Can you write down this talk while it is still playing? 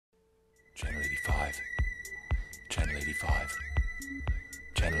85. Channel 85.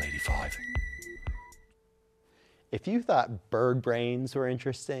 Channel 85. If you thought bird brains were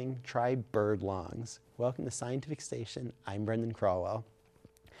interesting, try bird lungs. Welcome to Scientific Station. I'm Brendan Crawwell.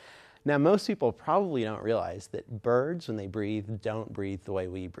 Now, most people probably don't realize that birds, when they breathe, don't breathe the way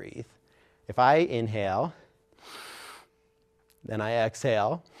we breathe. If I inhale, then I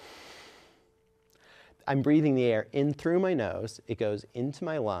exhale, I'm breathing the air in through my nose, it goes into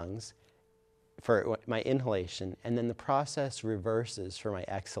my lungs for my inhalation, and then the process reverses for my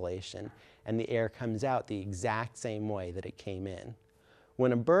exhalation, and the air comes out the exact same way that it came in.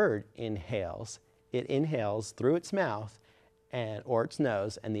 When a bird inhales, it inhales through its mouth or its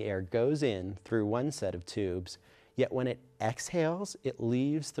nose, and the air goes in through one set of tubes, yet when it exhales, it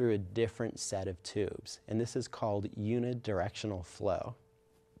leaves through a different set of tubes, and this is called unidirectional flow.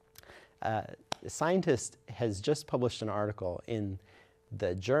 A scientist has just published an article in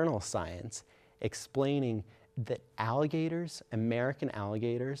the journal Science explaining that alligators, American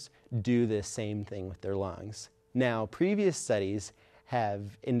alligators, do this same thing with their lungs. Now, previous studies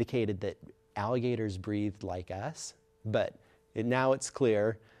have indicated that alligators breathe like us, but now it's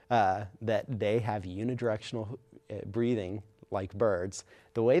clear that they have unidirectional breathing like birds.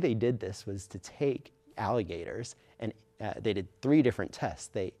 The way they did this was to take alligators, and they did 3 different tests.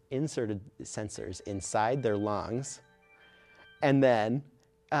 They inserted sensors inside their lungs and then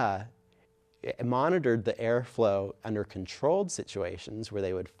monitored the airflow under controlled situations where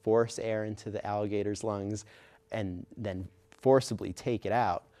they would force air into the alligator's lungs and then forcibly take it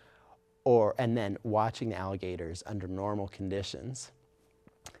out, and then watching the alligators under normal conditions.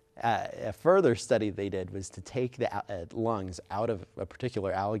 A further study they did was to take the lungs out of a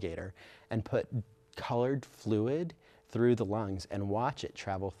particular alligator and put colored fluid through the lungs and watch it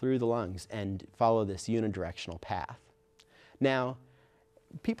travel through the lungs and follow this unidirectional path. Now,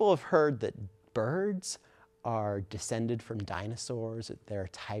 people have heard that birds are descended from dinosaurs, that they're a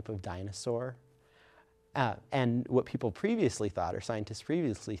type of dinosaur. And what people previously thought, or scientists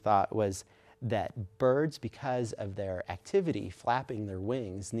previously thought, was that birds, because of their activity, flapping their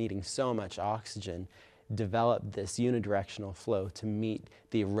wings, needing so much oxygen, developed this unidirectional flow to meet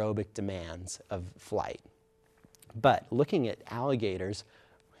the aerobic demands of flight. But looking at alligators,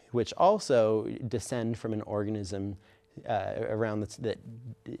 which also descend from an organism that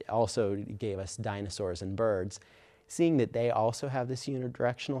also gave us dinosaurs and birds, seeing that they also have this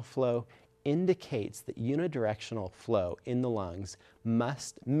unidirectional flow indicates that unidirectional flow in the lungs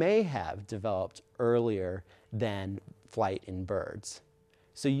may have developed earlier than flight in birds.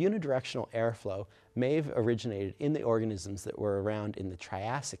 So unidirectional airflow may have originated in the organisms that were around in the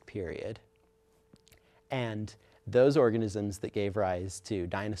Triassic period, and those organisms that gave rise to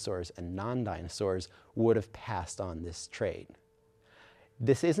dinosaurs and non-dinosaurs would have passed on this trait.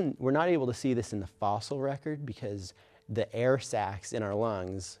 We're not able to see this in the fossil record because the air sacs in our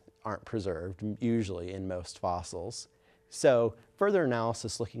lungs aren't preserved, usually in most fossils. So further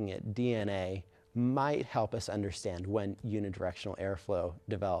analysis looking at DNA might help us understand when unidirectional airflow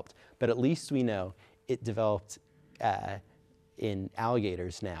developed, but at least we know it developed in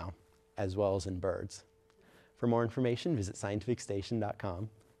alligators now, as well as in birds. For more information, visit scientificstation.com.